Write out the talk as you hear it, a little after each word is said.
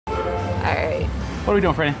right. What are we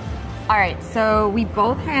doing, Franny? All right, so we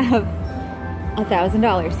both have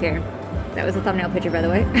 $1,000 here. That was a thumbnail picture, by the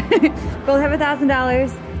way. Both have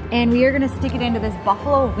 $1,000, and we are gonna stick it into this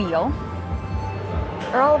buffalo wheel.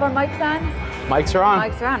 Are all of our mics on? Mics are on.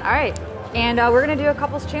 Mics are on, all right. And we're gonna do a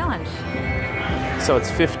couples challenge. So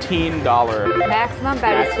it's $15. Maximum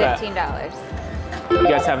bet is $15. If you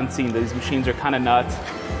guys haven't seen, these machines are kind of nuts.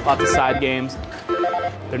 Lots of side games.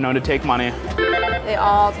 They're known to take money. They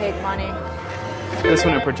all take money. This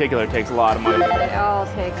one in particular takes a lot of money. They all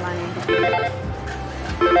take money.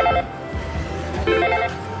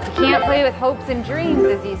 You can't play with hopes and dreams,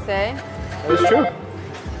 as you say. That is true.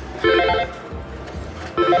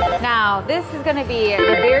 Now, this is going to be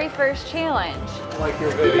the very first challenge. I like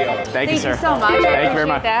your video. Thank you, sir. Thank you so much. Thank you very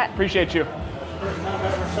much. That. Appreciate you. First time I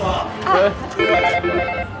ever saw. Good.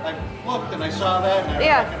 I looked and I saw that and I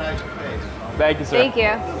recognized your face. So. Thank you, sir. Thank you.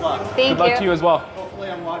 Good luck. Thank Good luck to you as well. Hopefully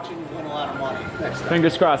I'm watching you win a lot of money next time.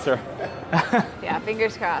 Fingers crossed, sir. Yeah,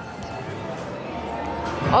 fingers crossed.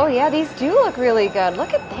 Oh yeah, these do look really good.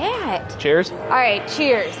 Look at that. Cheers. All right,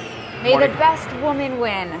 cheers. May Morning. the best woman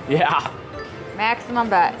win. Yeah. Maximum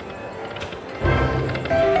bet.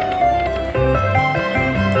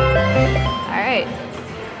 All right.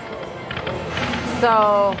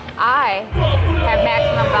 So I have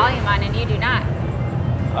maximum volume on and you do not.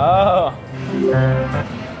 Oh.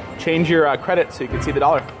 Change your credit so you can see the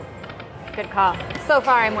dollar. Good call. So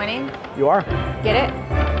far I'm winning. You are. Get it?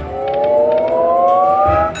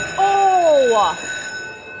 Oh!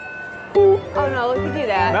 Oh no, look at you do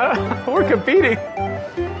that. No, we're competing.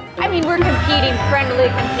 I mean, we're competing, friendly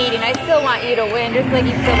competing. I still want you to win, just like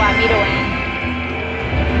you still want me to win.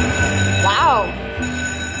 Wow.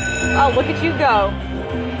 Oh, look at you go.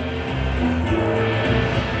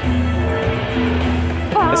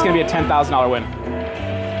 It's going to be a $10,000 win.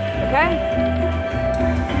 Okay.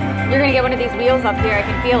 You're going to get one of these wheels up here. I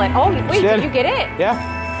can feel it. Oh, wait, did you get it? Yeah.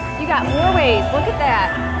 You got more ways. Look at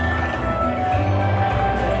that.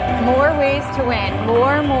 More ways to win.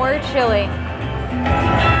 More chili.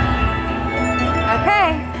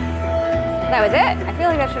 Okay. That was it. I feel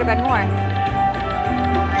like that should have been more.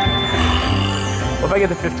 What if I get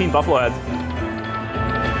the 15 buffalo heads?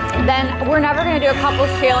 Then we're never going to do a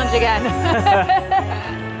couples challenge again.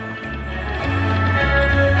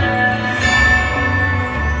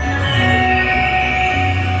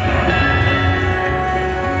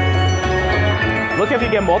 Look if you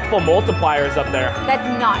get multiple multipliers up there. That's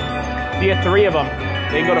nuts. If you get 3 of them,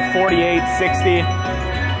 they can go to 48, 60.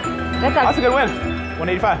 That's a good win.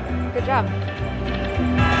 185. Good job.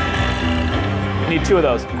 Need 2 of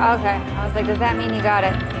those. Okay. I was like, does that mean you got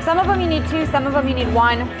it? Some of them you need 2, some of them you need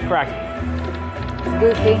 1. Correct. It's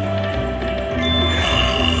goofy.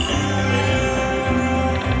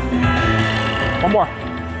 One more.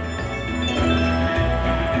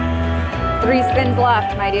 3 spins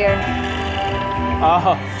left, my dear.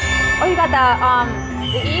 Oh, you got the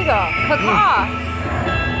eagle. Caw.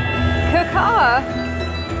 Caw.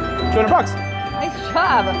 $200. Nice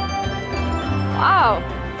job. Wow.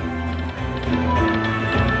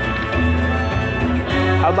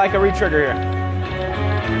 I'd like a retrigger here.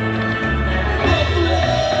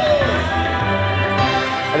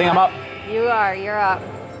 I think I'm up. You are. You're up.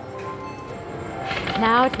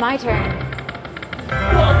 Now it's my turn.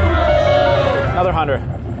 Another 100.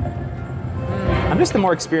 I'm just the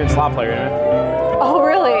more experienced slot player, you know? Oh,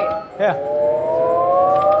 really? Yeah.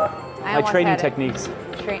 I My training techniques.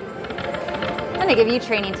 I'm gonna give you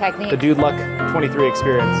training techniques. The Dude Luck 23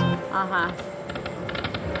 experience. Uh-huh.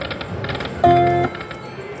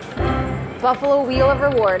 Buffalo Wheel of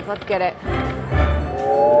Rewards. Let's get it.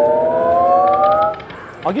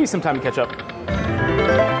 I'll give you some time to catch up.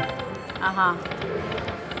 Uh-huh.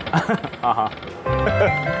 Uh-huh.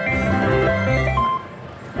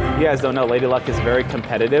 You guys don't know, Lady Luck is very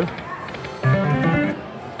competitive.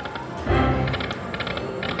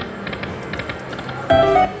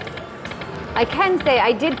 I can say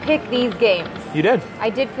I did pick these games. You did.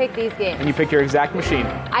 I did pick these games. And you picked your exact machine.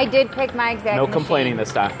 I did pick my exact No machine. complaining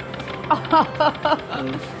this time.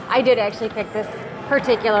 I did actually pick this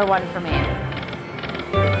particular one for me.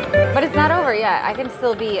 But it's not over yet. I can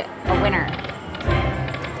still be a winner.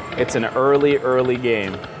 It's an early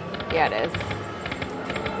game. Yeah, it is.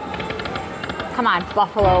 Come on,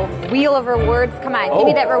 Buffalo. Wheel of Rewards. Come on, give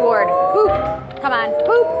me that reward. Boop. Come on,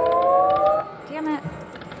 boop. Damn it.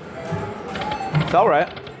 Felt right.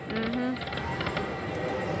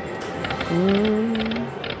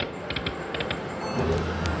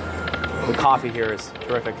 The coffee here is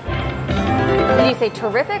terrific. Did you say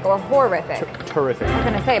terrific or horrific? Terrific. I was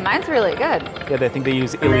gonna say, mine's really good. Yeah, I think they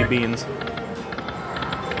use illy beans.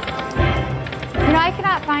 I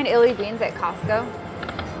cannot find illy beans at Costco.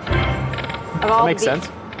 That makes sense.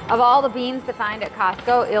 Of all the beans to find at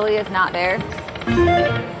Costco, illy is not there.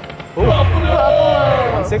 Ooh.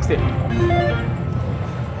 Buffalo. 160.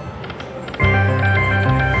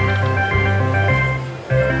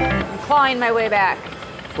 I'm clawing my way back.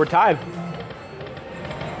 We're tied.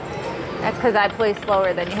 That's because I play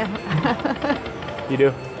slower than you. You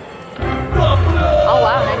do. Oh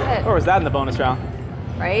wow, nice hit. Or was that in the bonus round?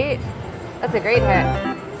 Right? That's a great hit.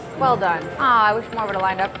 Well done. Oh, I wish more would have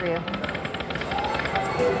lined up for you.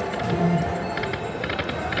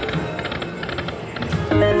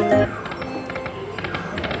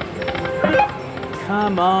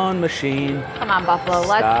 Come on, machine. Come on, Buffalo.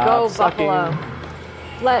 Let's Stop go, sucking. Buffalo.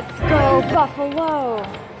 Let's go, Buffalo.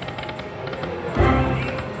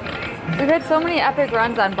 We've had so many epic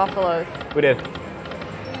runs on Buffaloes. We did.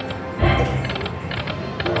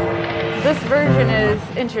 This version is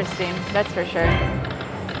interesting, that's for sure.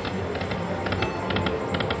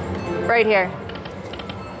 Right here.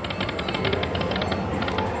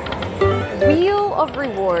 Wheel of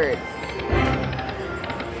Rewards.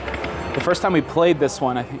 The first time we played this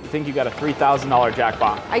one, I think you got a $3,000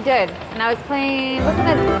 jackpot. I did, and I was playing,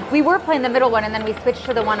 we were playing the middle one, and then we switched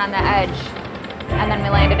to the one on the edge, and then we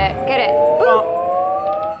landed it. Get it. Boom.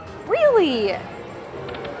 Really?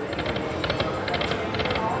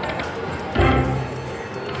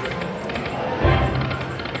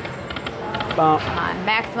 Bump. Come on,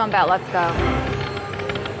 maximum bet, let's go.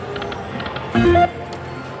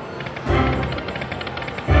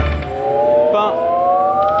 Bump.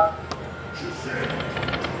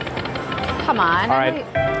 Come on. All right,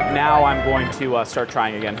 now I'm going to start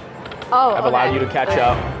trying again. Oh, I've allowed you to catch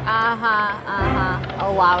up.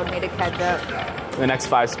 Allowed me to catch up. In the next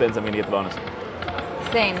 5 spins, I'm going to get the bonus.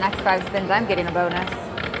 Same, next 5 spins, I'm getting a bonus.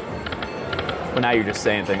 Well, now you're just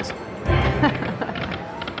saying things.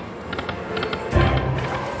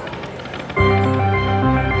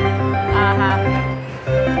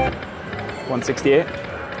 168.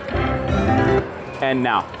 And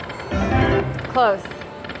now. Close.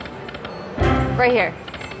 Right here.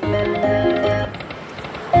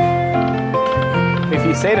 If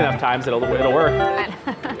you say it enough times, it'll work.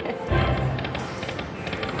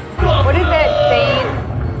 What is that saying?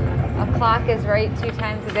 A clock is right 2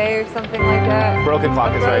 times a day or something like that? Broken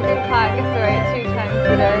clock is right. Broken clock is right 2 times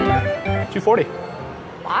a day. 240.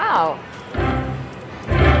 Wow.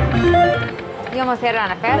 You almost had it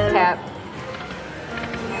on a fast tap.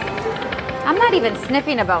 I'm not even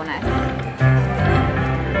sniffing a bonus.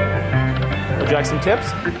 Would you like some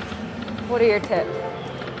tips? What are your tips?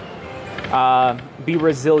 Be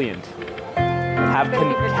resilient.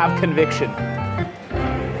 Have conviction.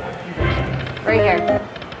 Right here.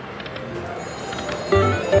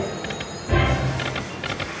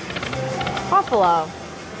 Buffalo.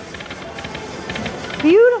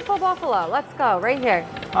 Beautiful buffalo. Let's go. Right here.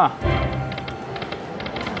 Huh.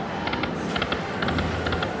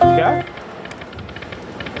 Okay.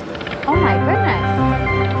 Oh my goodness.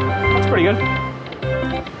 That's pretty good.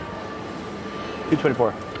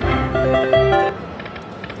 224.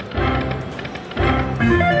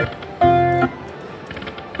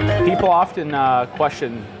 People often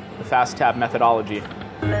question the fast tap methodology.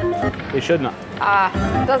 They shouldn't.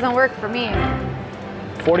 It doesn't work for me.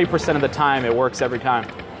 40% of the time, it works every time.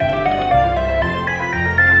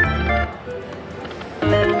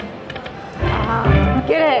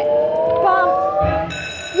 Get it. Bump.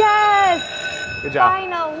 Yes. Good job.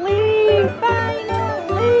 Finally.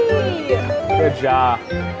 Good job.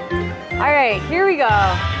 All right, here we go.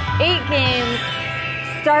 8 games,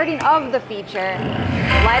 starting of the feature.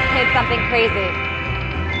 Let's hit something crazy.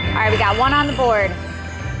 All right, we got 1 on the board.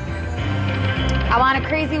 I want a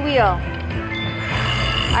crazy wheel.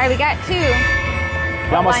 All right, we got 2.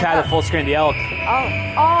 We almost had it full screen, the elk.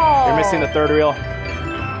 Oh. You're missing the 3rd reel.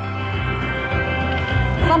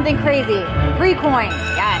 Something crazy. Free coin.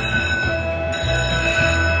 Yes.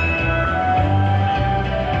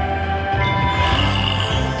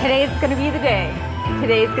 Today's gonna be the day.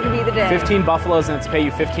 Today's gonna be the day. 15 buffaloes and it's pay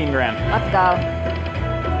you 15 grand. Let's go.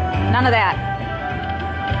 None of that.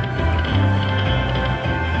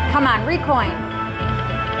 Come on, recoin.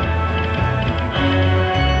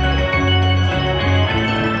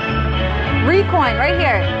 Recoin right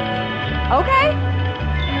here. Okay.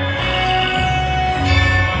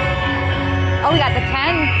 Oh, we got the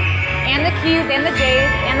 10s and the Qs and the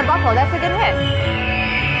Js and the buffalo. That's a good hit.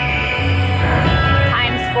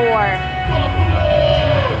 Times 4.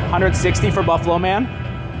 160 for Buffalo Man.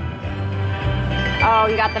 Oh,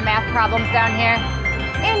 you got the math problems down here.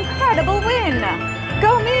 Incredible win.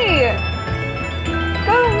 Go me.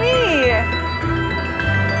 Go me.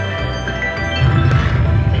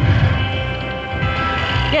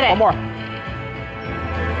 One more.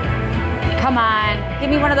 Come on. Give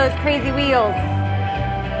me one of those crazy wheels.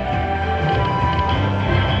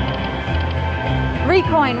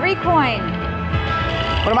 Recoin, recoin.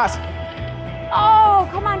 One más. Oh,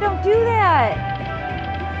 come on, don't do that.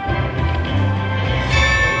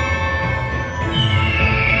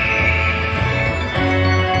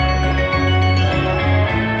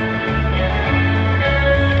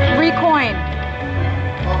 Recoin.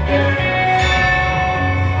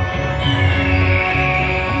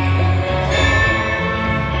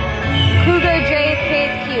 Cougar, J's,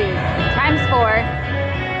 K's, Q's. Times 4.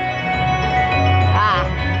 Ah,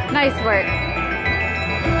 nice work.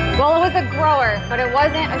 Well, it was a grower, but it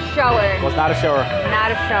wasn't a shower. It was not a shower.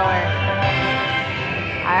 Not a shower.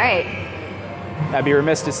 All right. I'd be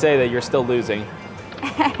remiss to say that you're still losing.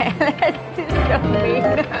 That's just so mean.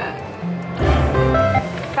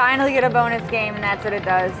 Finally get a bonus game, and that's what it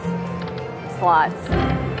does. Slots.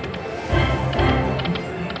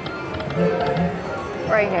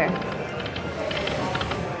 Right here.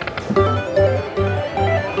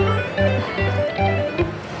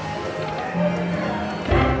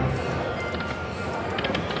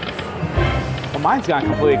 Well, mine's gone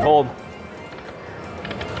completely cold.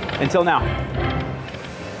 Until now.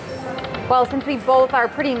 Well, since we both are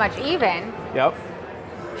pretty much even, Yep.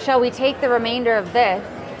 shall we take the remainder of this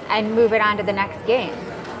and move it on to the next game?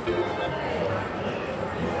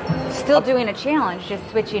 Still doing a challenge, just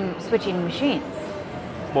switching machines.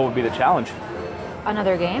 What would be the challenge?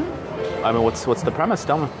 Another game? I mean, what's the premise?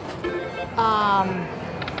 Tell me.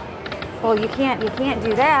 Well, you can't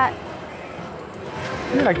do that.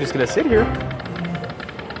 You're not just gonna sit here.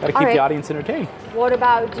 Gotta keep right. the audience entertained. What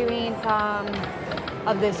about doing some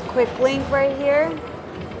of this quick link right here?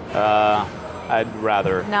 I'd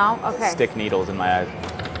rather No? Okay. stick needles in my eyes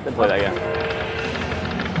than play that game.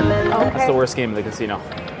 Okay. That's the worst game in the casino.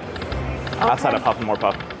 Outside of Huff and More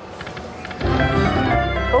Puff.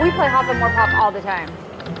 But we play Huff and More Puff all the time.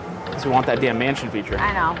 Because we want that damn mansion feature.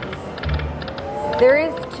 I know. There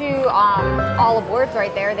is 2 olive boards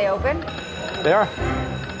right there. They open. They are.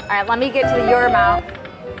 All right, let me get to your amount.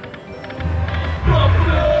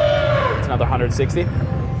 It's another 160.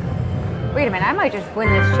 Wait a minute, I might just win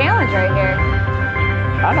this challenge right here.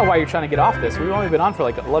 I don't know why you're trying to get off this. We've only been on for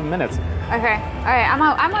like 11 minutes. Okay, all right,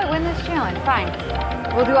 I might win this challenge. Fine.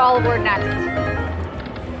 We'll do all aboard next.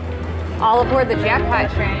 All aboard the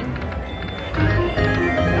jackpot train.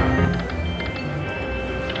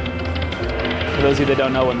 For those of you that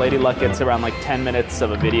don't know, when Lady Luck gets around like 10 minutes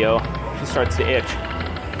of a video, she starts to itch.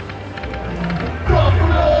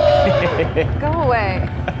 Go away.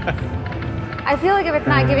 I feel like if it's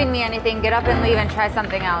not giving me anything, get up and leave and try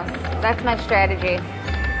something else. That's my strategy.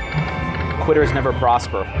 Quitters never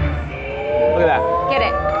prosper. Look at that. Get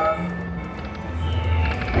it.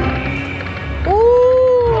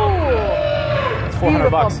 Ooh! It's 400 Beautiful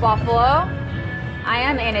bucks. Buffalo. I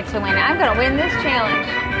am in it to win. I'm gonna win this challenge.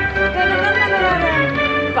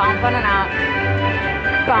 Bump on and out.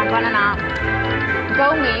 Bump on and out.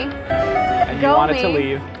 Go me. And you Go wanted me. to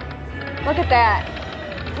leave. Look at that.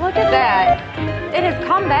 Look at that. It has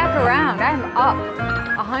come back around. I'm up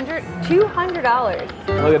 $200.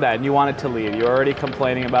 Look at that. And you wanted to leave. You're already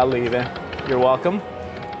complaining about leaving. You're welcome.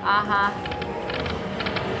 Uh-huh.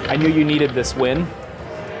 I knew you needed this win.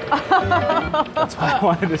 That's why I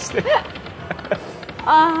wanted to stay.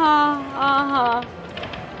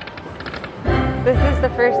 This is the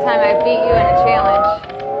first time I beat you in a challenge.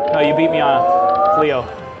 No, you beat me on Clio.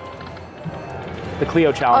 The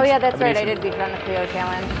Clio challenge. Oh yeah, that's right. I did beat you on the Clio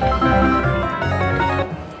challenge.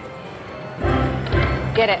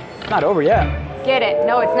 Get it. It's not over yet. Get it.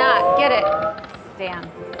 No, it's not. Get it. Damn.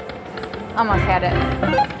 Almost had it.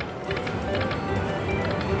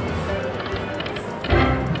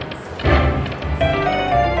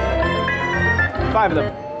 Five of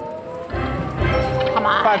them. Come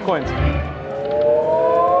on. 5 coins.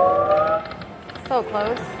 So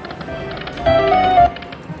close.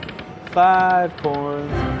 5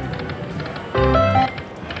 coins.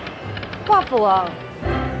 Buffalo.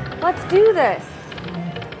 Let's do this.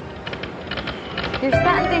 You're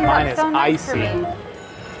setting things Mine up is so nice for icy. me.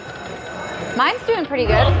 Mine's doing pretty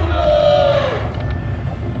good.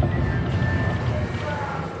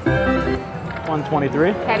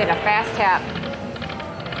 $123. I did a fast tap.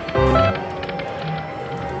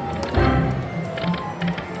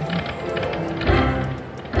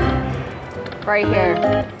 Right here.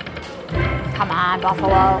 Come on,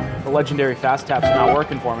 Buffalo. The legendary fast taps are not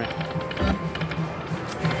working for me.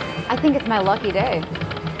 I think it's my lucky day.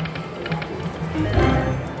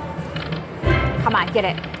 Come on, get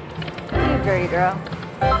it. You dirty girl.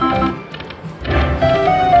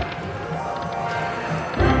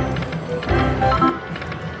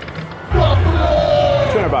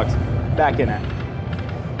 $100. Back in it.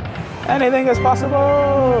 Anything is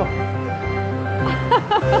possible.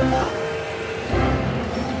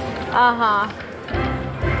 Uh-huh.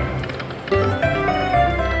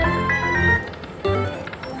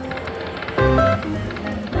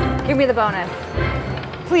 Give me the bonus.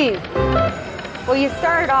 Please. Well, you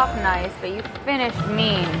started off nice, but you finished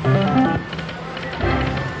mean.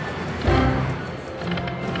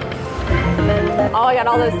 Oh, I got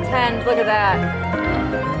all those 10s. Look at that.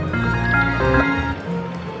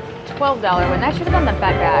 $12 win. That should have been the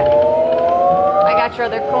bet back. I got your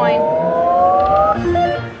other coin.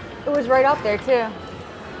 It was right up there, too.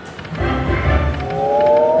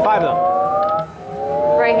 5 of them.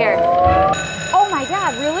 Right here. Oh my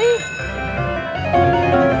God, really?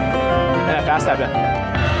 Yeah, fast tap it.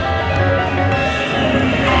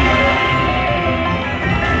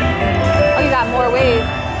 Oh, you got more ways.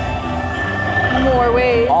 More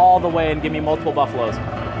ways. All the way and give me multiple buffaloes.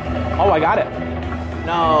 Oh, I got it.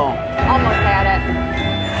 No. Almost had it.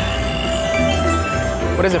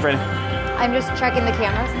 What is it, friend? I'm just checking the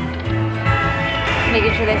cameras.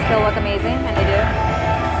 Making sure they still look amazing, and they do.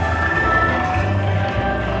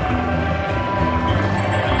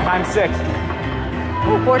 Times 6.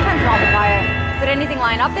 Ooh, 4 times multiplier. Did anything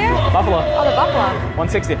line up there? Buffalo. Oh, the buffalo.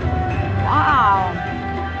 160. Wow.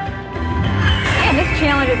 Man, this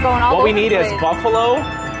challenge is going all over What we the need is place. buffalo,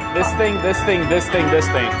 this thing, this thing, this thing, this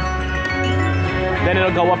thing. Then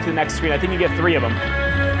it'll go up to the next screen. I think you get 3 of them.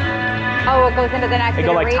 Oh, it goes into the next They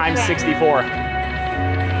go like times iteration. 64.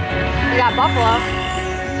 We got buffalo.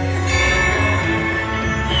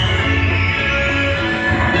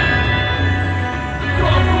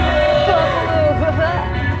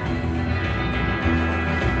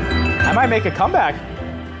 I might make a comeback.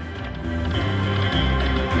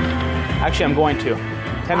 Actually, I'm going to.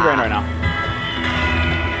 10 grand right now.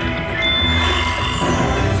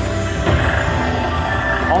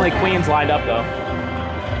 Only queens lined up though.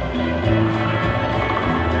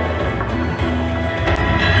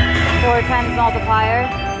 Four times multiplier.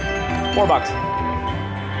 $4.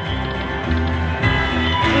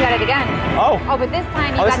 You got it again. Oh. Oh, but this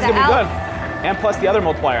time you Oh, this got is the gonna be L. good. And plus the other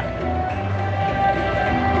multiplier.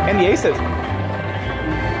 And the aces. 4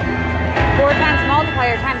 times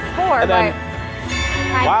multiplier times 4, And then- but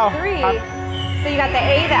times wow. 3. So you got the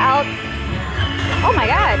A, the L. Oh my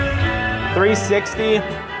God. 360,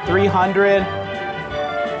 300.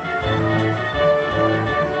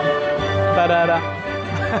 Da-da-da.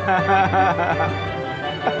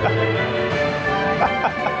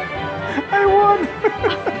 I won.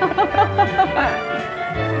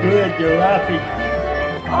 Good, you're happy.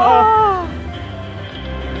 Oh.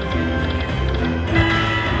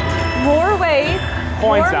 More ways.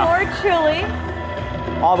 Points now. More chili.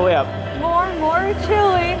 All the way up. More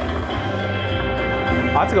chili.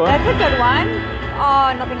 Oh, that's a good one. That's a good one.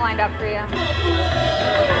 Oh, nothing lined up for you.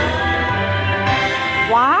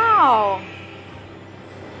 Wow.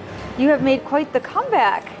 You have made quite the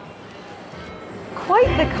comeback.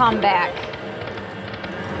 Quite the comeback.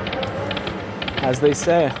 As they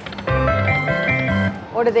say,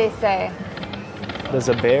 What do they say? there's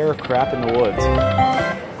a bear crap in the woods.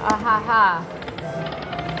 Ha.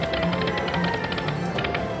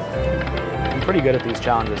 I'm pretty good at these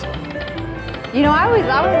challenges. You know, I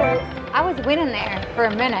was winning there for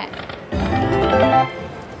a minute.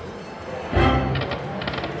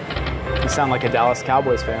 You sound like a Dallas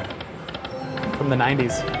Cowboys fan from the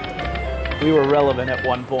 90s. We were relevant at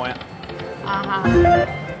one point.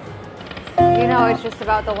 You know, it's just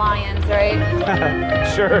about the Lions, right?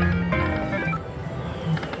 Sure.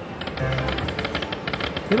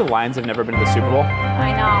 You know the Lions have never been to the Super Bowl?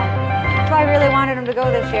 I know. That's why I really wanted them to go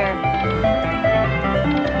this year.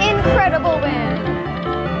 Incredible win.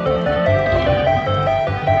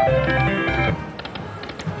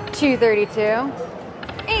 232.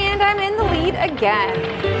 And I'm in the lead again.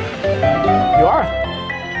 You are.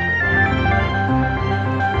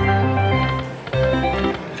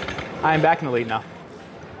 I am back in the lead now.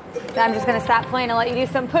 I'm just gonna stop playing and let you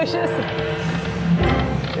do some pushes.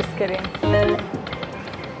 Just kidding.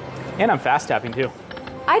 And I'm fast tapping too.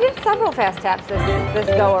 I did several fast taps this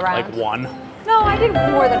go around. Like one. No, I did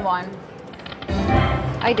more than one.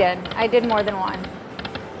 I did more than one.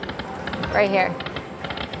 Right here.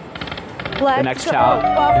 Let's next go,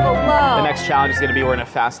 challenge- Buffalo. The next challenge is going to be we're going to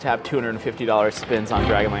fast tap $250 spins on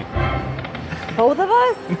Dragon Link. Both of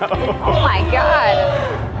us? No. Oh my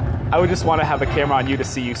God. I would just want to have a camera on you to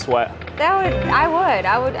see you sweat.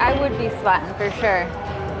 I would be sweating for sure.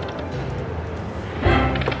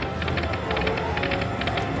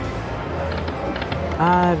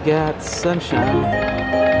 I've got sunshine.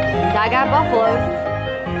 I got buffaloes.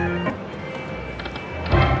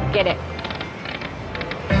 Get it.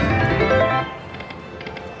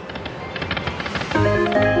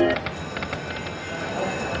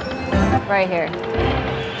 Right here.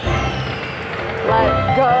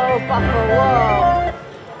 Let's go, Buffalo.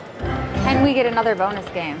 Can we get another bonus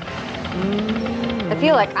game? I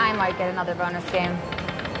feel like I might get another bonus game.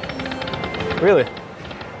 Really?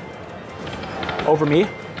 Over me?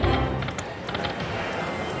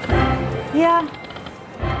 Yeah.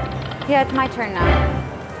 Yeah, it's my turn now.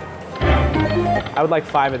 I would like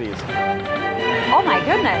 5 of these. Oh my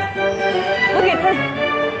goodness. Look, it says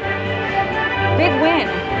big win.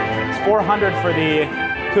 It's 400 for the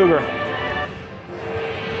Cougar.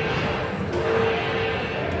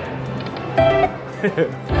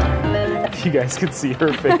 If you guys could see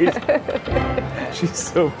her face. She's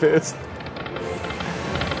so pissed.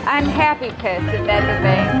 I'm happy pissed, if that's a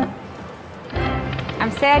thing.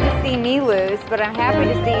 I'm sad to see me lose, but I'm happy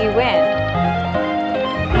to see you win.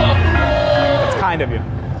 It's kind of you,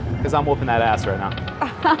 because I'm whooping that ass right now.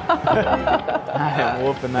 I am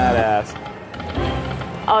whooping that ass.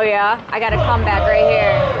 Oh yeah? I got a comeback right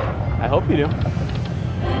here. I hope you do.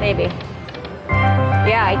 Maybe.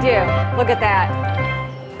 Yeah, I do. Look at that.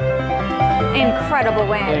 Incredible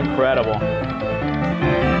win. Incredible.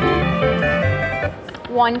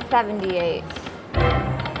 178.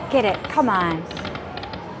 Get it. Come on.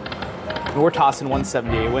 We're tossing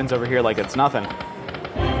 178 wins over here like it's nothing.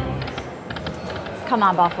 Come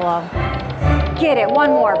on, Buffalo. Get it.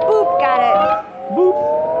 One more. Boop. Got it. Boop.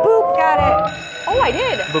 Boop. Got it. Oh, I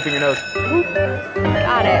did. Booping your nose. Boop.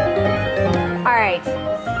 Got it. All right.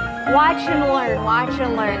 Watch and learn. Watch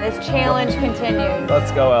and learn. This challenge continues.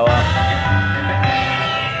 Let's go, Ella.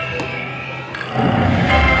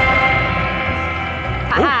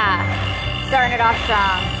 Haha. Starting it off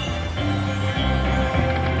strong.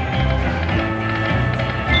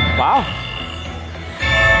 Wow.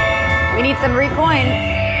 We need some recoins.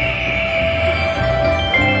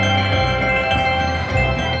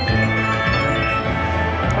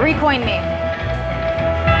 Recoin me.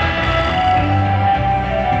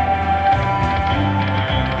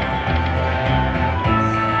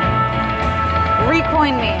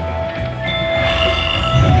 Recoin me.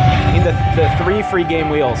 You need the 3 free game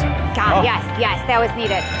wheels. God, Oh. yes, that was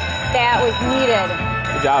needed. That was needed.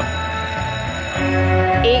 Good job.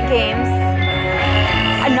 8 games.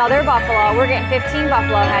 Another Buffalo. We're getting 15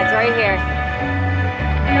 Buffalo heads right here.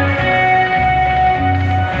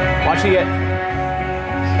 Why don't you get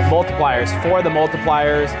multipliers? 4 of the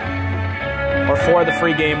multipliers, or 4 of the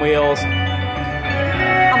free game wheels,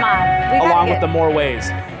 Come on. We along with the more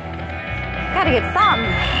ways. Gotta get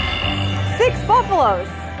something. 6 Buffaloes.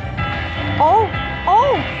 Oh.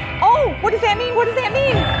 What does that mean? What does that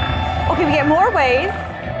mean? Okay, we get more ways.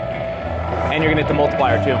 And you're gonna get the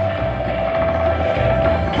multiplier too.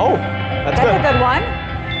 Oh, that's That's good. a good one.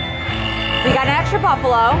 We got an extra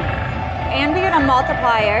Buffalo. And we get a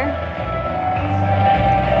multiplier.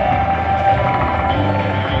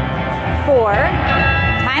 4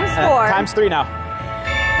 times 4. Times 3 now.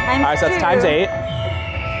 Times All right, so that's 2. times 8.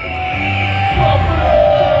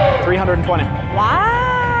 320.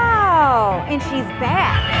 Wow! And she's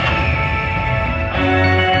back.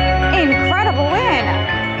 Incredible win.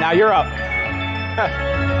 Now you're up.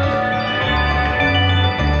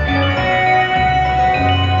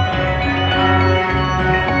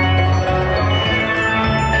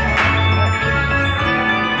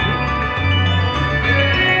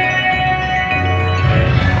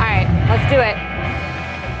 Let's do it.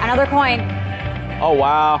 Another coin. Oh,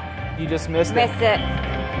 wow. You just missed it. Missed it.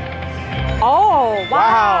 Oh,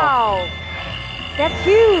 wow. That's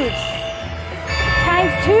huge.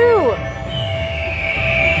 Times 2.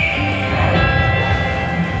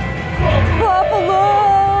 Buffalo.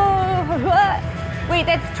 Wait,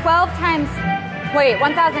 that's 12 times. Wait,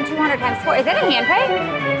 1,200 times 4. Is that a hand pay?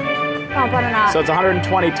 Oh, better not. So it's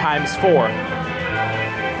 120 times 4.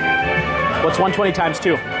 What's 120 times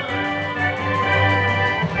 2?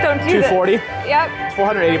 Don't do 240? this. Yep. It's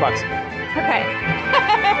 480 bucks. Okay.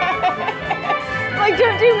 Like,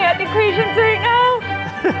 don't do math equations right now.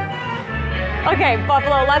 Okay,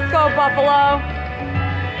 Buffalo. Let's go, Buffalo.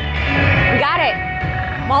 We got it.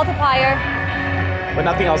 Multiplier. But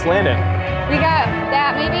nothing else landed. We got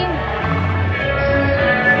that, maybe?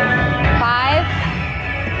 5.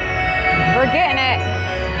 We're getting it.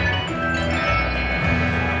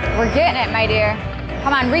 We're getting it, my dear.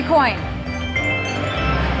 Come on, recoin.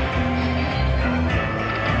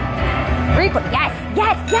 Yes.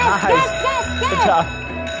 Nice. Good job.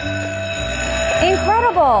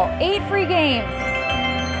 Incredible. 8 free games.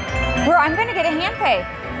 Where I'm going to get a hand pay.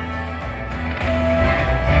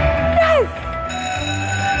 Yes.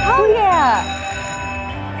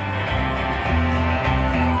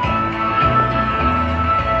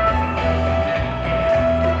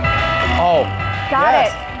 got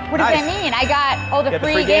Yes. it. What does Nice. that mean? I got, oh, the Get the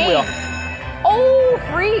free free game games. wheel. Oh,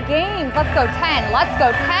 free games. Let's go 10. Let's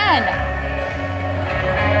go 10.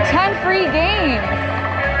 10 free games.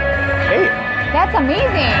 8. That's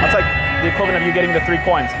amazing. That's like the equivalent of you getting the 3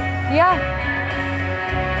 coins. Yeah.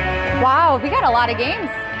 Wow, we got a lot of games.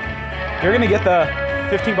 You're gonna get the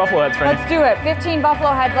 15 buffalo heads, Franny. Let's do it. 15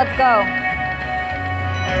 buffalo heads. Let's go.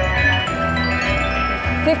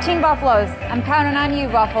 15 buffaloes. I'm counting on you,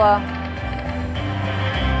 Buffalo.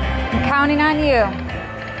 I'm counting on you.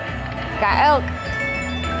 Got elk.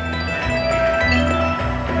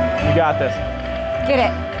 You got this. Get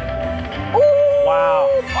it. Ooh, Wow.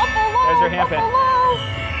 Buffalo. There's your hand pin. Buffalo.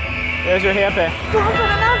 There's your hand pin.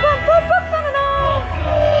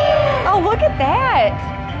 Oh, look at that.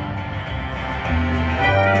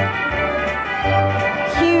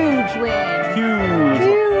 Huge win. Huge.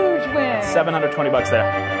 Huge win. 720 bucks there.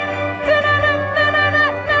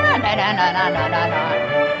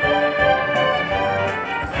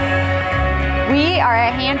 We are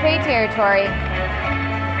at hand pay territory.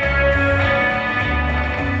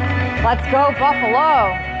 Let's go,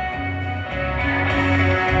 Buffalo.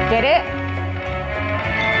 Get it?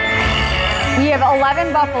 We have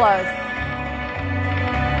 11 buffaloes.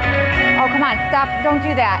 Oh, come on, stop, don't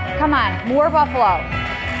do that. Come on, more buffalo.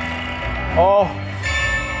 Oh,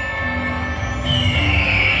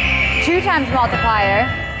 2 times multiplier.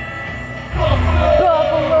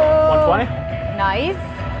 Buffalo. 120? Nice.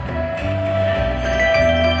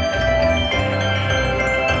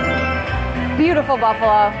 Beautiful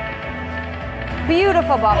buffalo.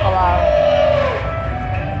 Beautiful buffalo.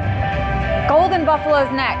 Golden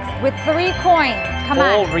buffalo's next with 3 coins. Come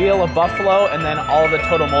full on. reel of buffalo and then all the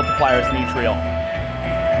total multipliers in each reel.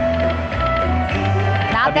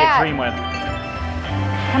 Not That'd be a that. dream win.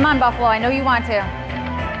 Come on, buffalo. I know you want to.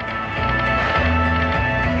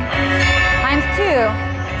 Times 2.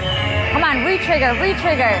 Come on, re-trigger,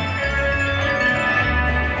 re-trigger.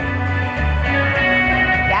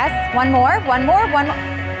 Yes, one more.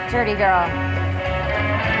 Dirty girl.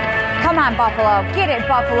 Come on, buffalo. Get it,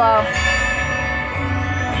 buffalo.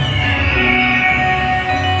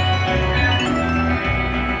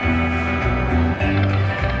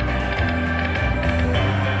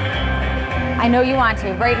 I know you want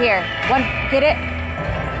to. Right here. One. Get it?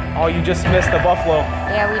 Oh, you just missed the buffalo.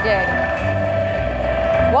 Yeah, we did.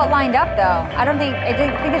 What lined up though? I think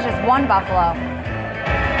it's just 1 buffalo.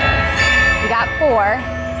 We got 4.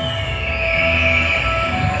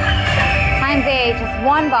 Times 8, just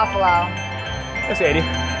 1 buffalo. That's 80.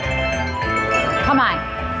 Come on,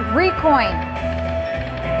 3 coin.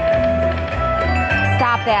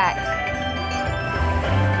 Stop that.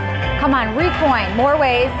 Come on, recoin, more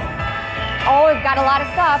ways. Oh, we've got a lot of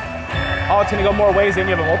stuff. Oh, it's gonna go more ways than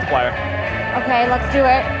you have a multiplier. Okay, let's do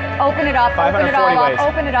it. Open it up, open it all 540 up, ways.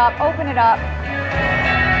 open it up, open it up.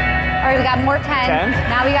 All right, we got more 10s. 10s?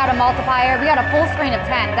 Now we got a multiplier. We got a full screen of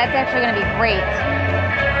 10s. That's actually gonna be great.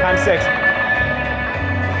 Times 6.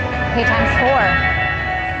 Okay, times 4.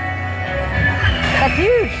 That's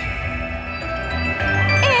huge.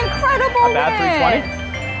 Incredible Not bad, win. 320.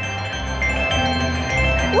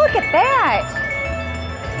 Look at that.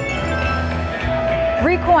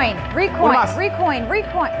 Recoin, recoin, Unas. recoin,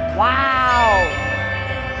 recoin. Wow.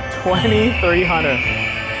 2,300.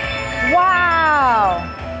 Wow.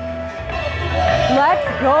 Let's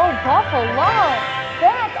go, Buffalo.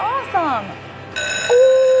 That's awesome.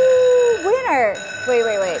 Ooh, winner.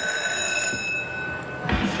 Wait.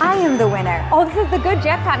 I am the winner. Oh, this is the good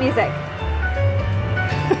jackpot music.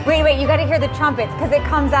 Wait, you gotta hear the trumpets because it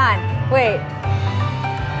comes on. Wait.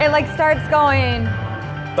 It like starts going.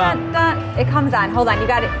 Dun, dun. It comes on. Hold on, you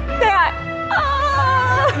got it. That.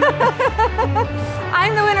 Ah!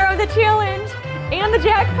 I'm the winner of the challenge and the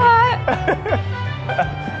jackpot.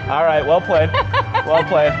 All right, well played. Well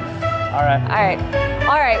played. All right.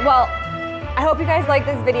 All right, well, I hope you guys like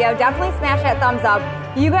this video. Definitely smash that thumbs up.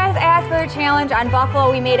 You guys asked for a challenge on Buffalo.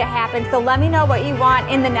 We made it happen. So let me know what you want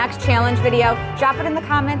in the next challenge video. Drop it in the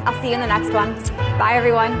comments. I'll see you in the next one. Bye,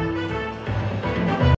 everyone.